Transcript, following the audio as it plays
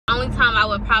only time I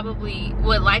would probably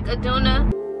like a doona.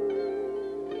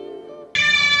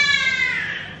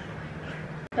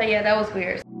 But yeah, that was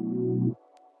weird.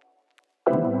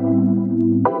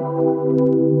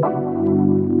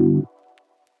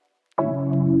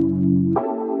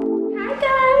 Hi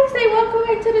guys, hey, welcome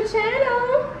back to the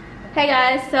channel. Hey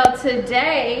guys, so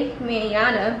today, me and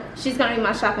Yana, she's gonna be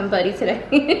my shopping buddy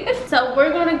today. So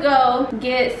we're gonna go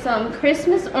get some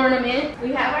Christmas ornaments.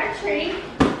 We have our tree.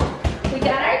 We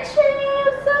got our tree,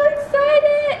 I'm so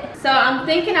excited. So I'm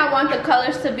thinking I want the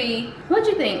colors to be, what'd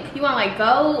you think? You want like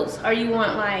golds or you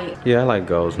want like? Yeah, I like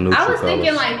golds, neutral colors.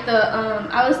 Thinking like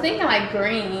I was thinking like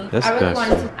green. That's I really best.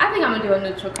 wanted to, I think I'm gonna do a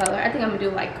neutral color. I think I'm gonna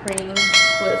do like cream,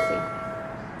 we'll see.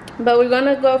 But we're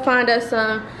gonna go find us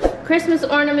some Christmas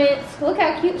ornaments. Look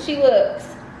how cute she looks.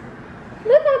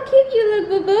 Look how cute you look,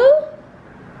 boo-boo.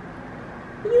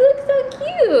 You look so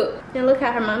cute. And look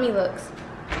how her mommy looks.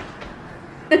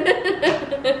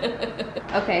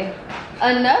 Okay,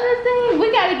 another thing,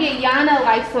 we gotta get Yana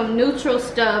like some neutral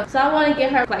stuff. So I want to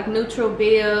get her like neutral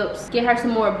bibs, get her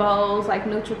some more bows, like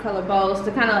neutral color bows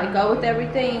to kind of like go with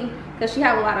everything, because she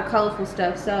have a lot of colorful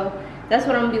stuff. So that's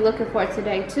what I'm gonna be looking for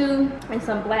today too. And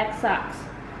some black socks,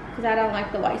 because I don't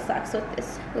like the white socks with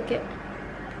this. Look at.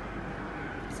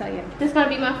 So yeah, this is gonna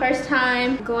be my first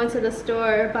time going to the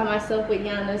store by myself with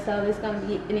Yana, so this is gonna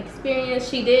be an experience.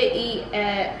 She did eat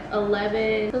at 11,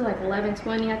 it was like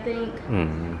 11:20 I think.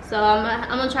 So I'm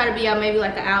gonna try to be out maybe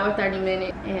like an hour, 30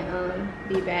 minutes and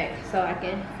be back so I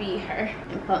can feed her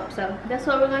and pump. So that's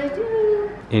what we're gonna do.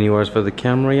 Any words for the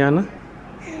camera, Yana?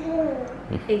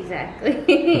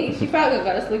 Exactly. She probably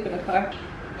gonna go to sleep in the car.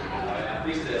 I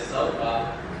fixed that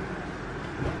sofa.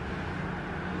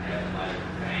 And like,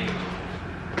 dang.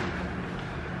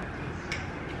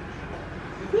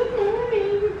 Good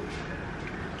morning.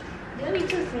 It'll be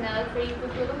too snug for you,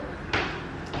 boo-boo.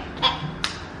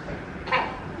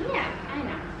 Yeah, I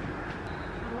know.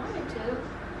 I wanted to.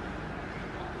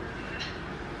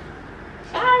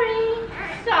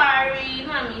 Sorry,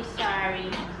 mommy's sorry.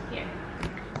 Here.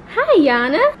 Hi,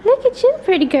 Yana. Look at you,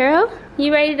 pretty girl.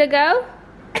 You ready to go?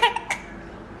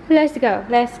 Let's go.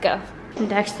 Let's go.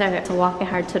 Dexter is walking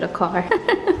her to the car.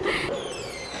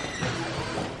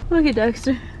 Look at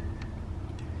Dexter.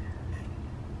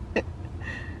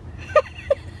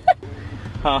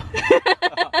 Huh?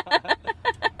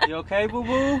 You okay,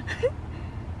 boo-boo?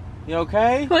 You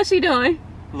okay? What's she doing?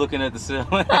 Looking at the ceiling.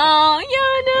 Oh,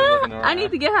 Yana. I need to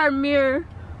to get her a mirror.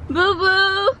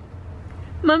 Boo-boo.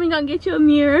 Mommy gonna get you a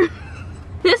mirror.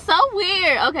 It's so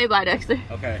weird. Okay, bye, Dexter.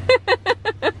 Okay.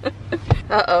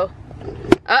 Uh-oh.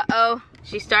 Uh-oh.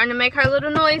 She's starting to make her little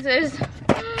noises.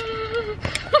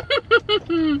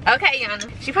 Okay,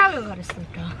 Yana. She probably gonna go to sleep,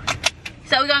 though.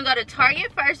 So we're gonna go to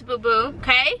Target first, boo-boo,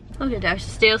 okay? Look at that, she's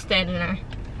still standing there.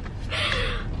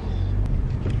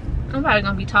 I'm probably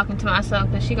gonna be talking to myself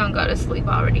because she's gonna go to sleep,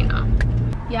 I already know.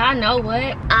 Yeah, I know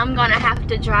what? I'm gonna have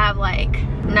to drive like,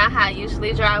 not how I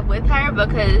usually drive with her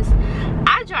because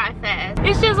I drive fast.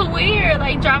 It's just weird,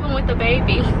 like driving with the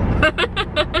baby.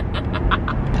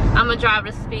 I'm gonna drive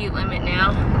the speed limit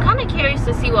now. I'm kind of curious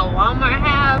to see what Walmart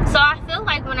have. So I feel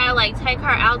like when I like take her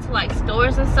out to like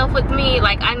stores and stuff with me,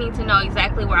 like I need to know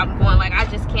exactly where I'm going. Like I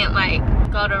just can't like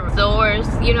go to stores,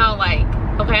 you know, like,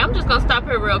 okay, I'm just gonna stop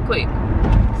here real quick.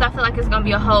 So I feel like it's gonna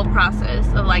be a whole process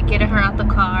of like getting her out the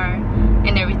car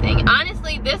and everything.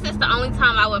 Honestly, this is the only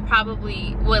time I would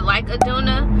probably like a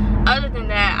doona. Other than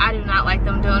that, I do not like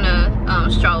them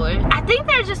doona strollers. I think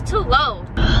they're just too low.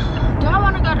 Do I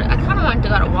want to go to, I kind of want to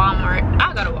go to Walmart.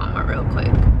 I'll go to Walmart real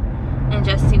quick and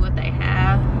just see what they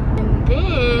have.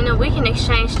 And then we can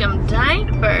exchange them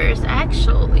diapers,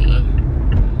 actually.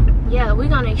 Yeah, we're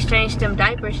gonna exchange them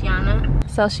diapers, Yana.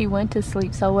 So she went to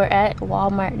sleep, so we're at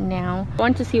Walmart now. I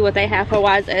want to see what they have for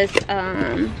wise as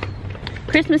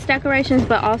Christmas decorations,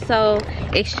 but also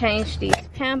exchange these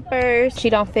Pampers. She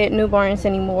don't fit newborns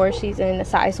anymore. She's in the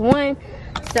size 1.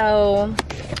 So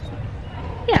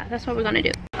yeah, that's what we're gonna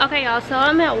do. Okay, y'all, so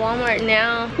I'm at Walmart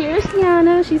now. Here's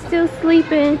Yana, she's still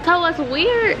sleeping. So what's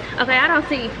weird, okay, I don't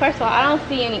see, first of all, I don't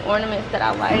see any ornaments that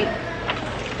I like.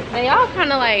 They all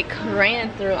kind of like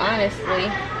ran through, honestly.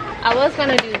 I was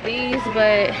gonna do these,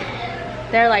 but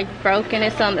they're like broken.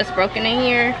 It's something that's broken in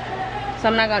here, so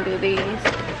I'm not gonna do these.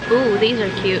 Ooh, these are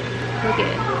cute. Look at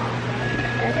it.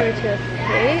 Decorative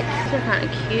picks. These are kind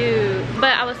of cute.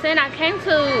 But I was saying, I came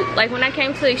to, like when I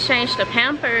came to exchange the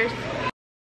Pampers.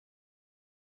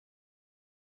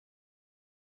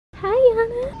 Hi,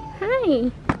 Yana.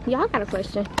 Hi. Y'all got a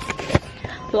question.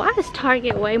 Why is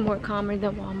Target way more calmer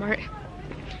than Walmart?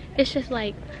 It's just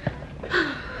like,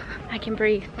 I can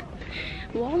breathe.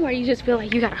 Walmart, you just feel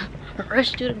like you gotta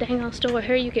rush to the dang old store.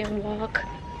 Here you can walk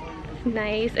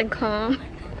nice and calm.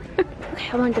 Okay,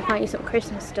 I wanted to find you some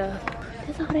Christmas stuff.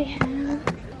 That's all they have.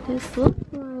 This looks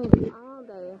like all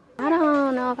day. I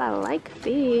don't know if I like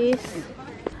these.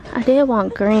 I did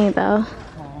want green though.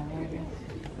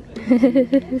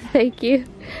 Thank you.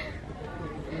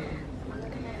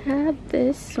 Have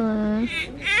this one.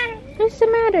 What's the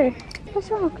matter? What's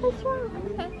wrong? What's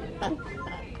wrong?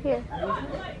 Here.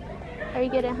 Are you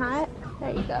getting hot?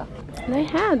 There you go. They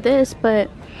have this, but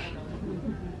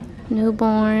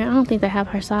newborn. I don't think they have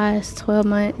her size. 12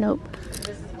 month. Nope.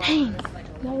 Dang.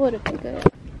 That would have been good.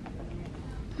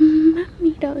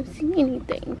 Mommy don't see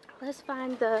anything. Let's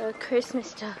find the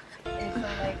Christmas stuff. And so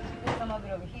like there's some of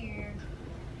it over here.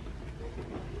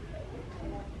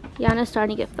 Yana's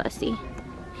starting to get fussy.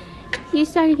 You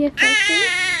starting to get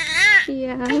fussy?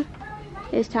 Yeah.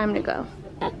 It's time to go.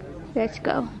 Let's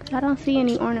go. I don't see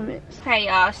any ornaments. Hey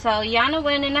y'all, so Yana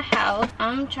went in the house.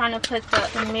 I'm trying to put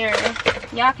the mirror.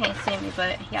 Y'all can't see me,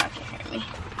 but y'all can hear me.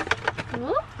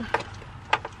 Whoop.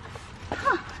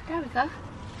 Huh, there we go.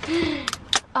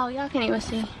 Oh, y'all can't even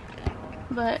see.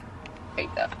 But there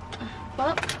you go.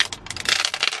 Well,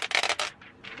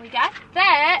 we got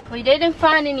that. We didn't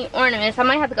find any ornaments. I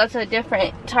might have to go to a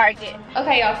different Target.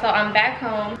 Okay, y'all, so I'm back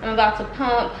home. I'm about to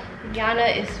pump.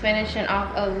 Yana is finishing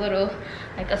off a little,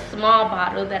 like a small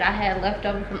bottle that I had left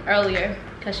over from earlier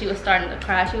because she was starting to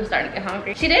cry. She was starting to get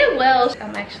hungry. She did well.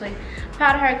 I'm actually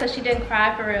proud of her because she didn't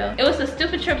cry for real. It was a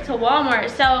stupid trip to Walmart.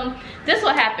 So this is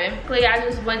what happened. I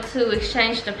just went to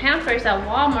exchange the Pampers at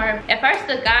Walmart. At first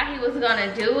the guy, he was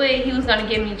gonna do it. He was gonna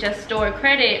give me just store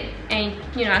credit and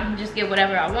you know, I can just get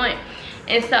whatever I want.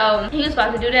 And so he was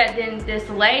about to do that. Then this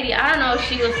lady, I don't know if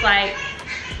she was like,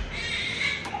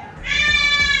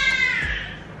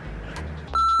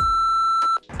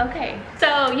 okay,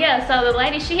 so yeah, so the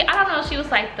lady, I don't know, she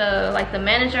was like the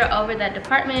manager over that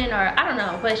department, or I don't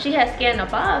know, but she had scanned the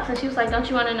box and she was like, don't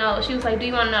you want to know, she was like, do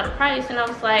you want to know the price? And I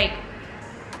was like,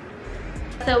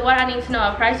 so what I need to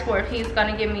know a price for if he's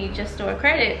gonna give me just store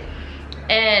credit.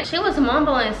 And she was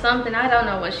mumbling something, I don't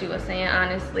know what she was saying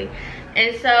honestly.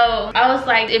 And so I was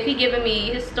like, if he giving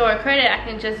me his store credit, I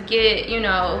can just get, you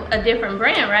know, a different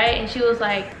brand, right? And she was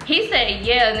like, he said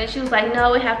yeah, and then she was like,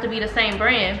 no, it have to be the same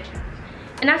brand.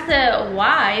 And I said,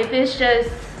 why? If it's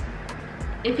just,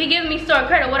 if he giving me store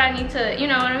credit, what I need to, you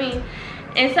know what I mean?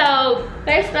 And so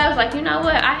basically I was like, you know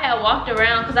what? I had walked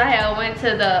around because I had went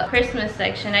to the Christmas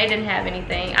section. They didn't have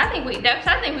anything. I think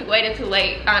we waited too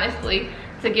late, honestly,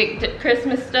 to get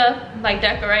Christmas stuff, like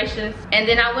decorations. And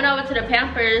then I went over to the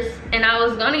Pampers and I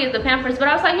was gonna get the Pampers, but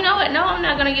I was like, you know what? No, I'm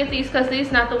not gonna get these because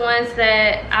these not the ones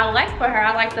that I like for her.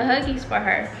 I like the Huggies for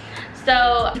her.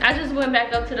 So I just went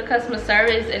back up to the customer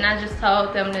service and I just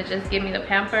told them to just give me the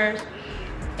Pampers.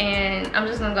 And I'm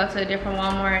just gonna go to a different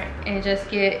Walmart and just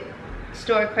get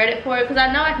store credit for it because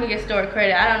I know I can get store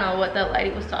credit. I don't know what that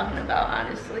lady was talking about,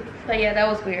 honestly. But yeah, that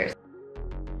was weird.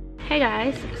 Hey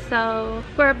guys, so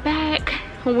we're back.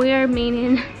 We're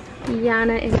meeting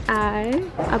Yana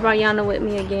and I brought Yana with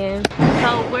me again.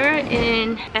 So we're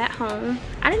at home.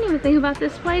 I didn't even think about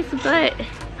this place, but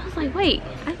I was like, wait,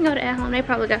 I can go to At Home. They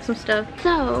probably got some stuff.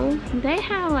 So they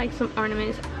have like some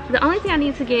ornaments. The only thing I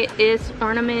need to get is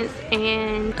ornaments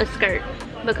and a skirt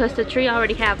because the tree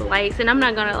already have lights, and I'm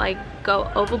not gonna like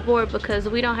go overboard because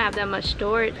we don't have that much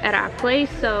storage at our place.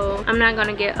 So I'm not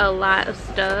gonna get a lot of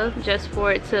stuff just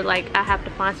for it to like, I have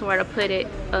to find somewhere to put it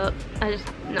up.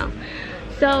 No.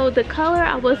 So the color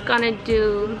I was gonna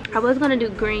do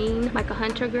green, like a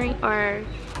hunter green, or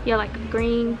yeah, like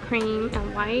green, cream,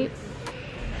 and white.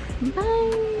 But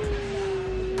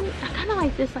I kind of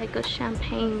like this, like a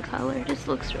champagne color. This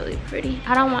looks really pretty.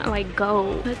 I don't want like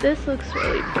gold, but this looks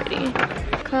really pretty.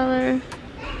 Color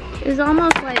is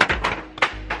almost like,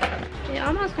 it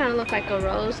almost kind of looks like a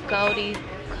rose goldy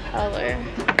color.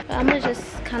 But I'm gonna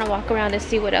just kind of walk around and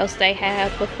see what else they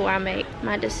have before I make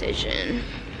my decision.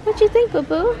 What you think,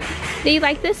 boo-boo? Do you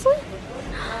like this one?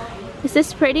 Is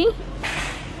this pretty?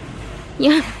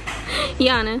 Yeah,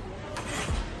 Yana.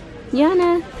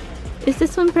 Yana, is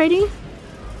this one pretty?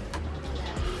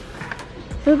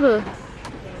 Boo-boo.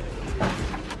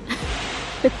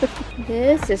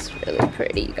 This is really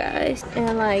pretty, you guys.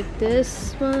 And like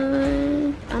this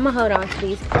one, I'm gonna hold on to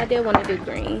these. I did want to do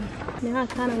green. Now I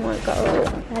kind of want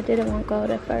gold. I didn't want gold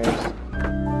at first.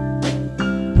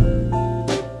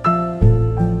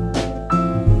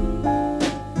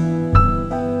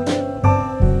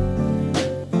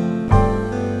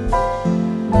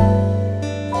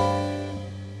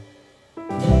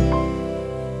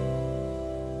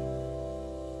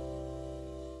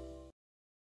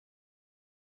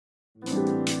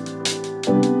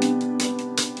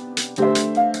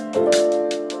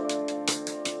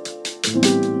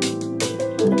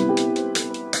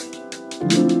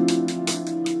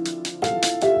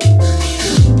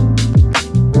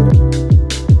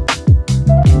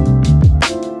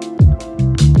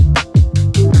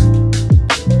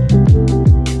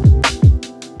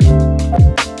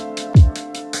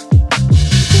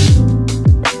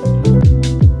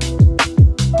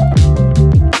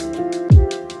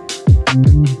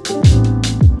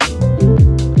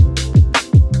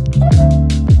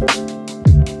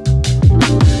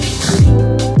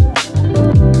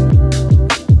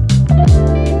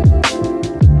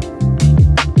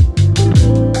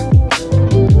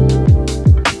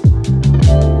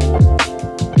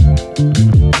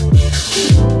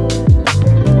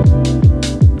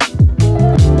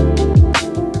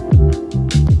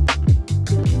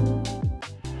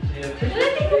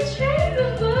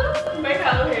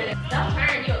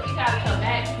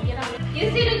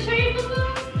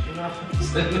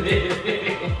 It's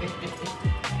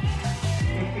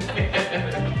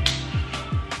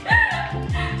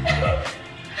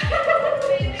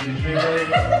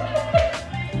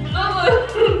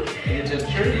a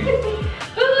tree.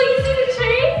 Boo, you see the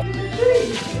tree?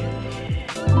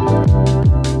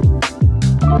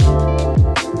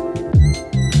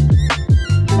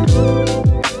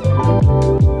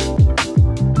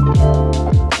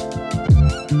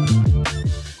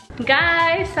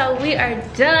 Guys, so we are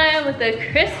done with the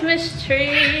Christmas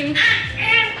tree.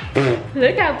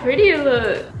 Look how pretty it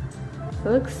looks.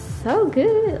 Looks so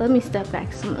good. Let me step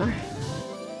back some more.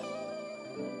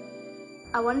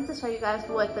 I wanted to show you guys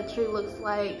what the tree looks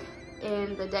like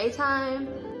in the daytime.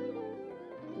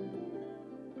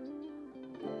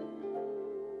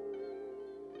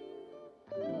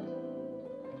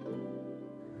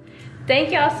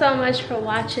 Thank y'all so much for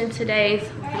watching today's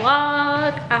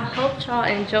vlog. I hope y'all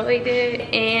enjoyed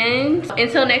it. And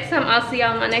until next time, I'll see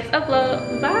y'all in my next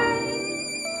upload. Bye.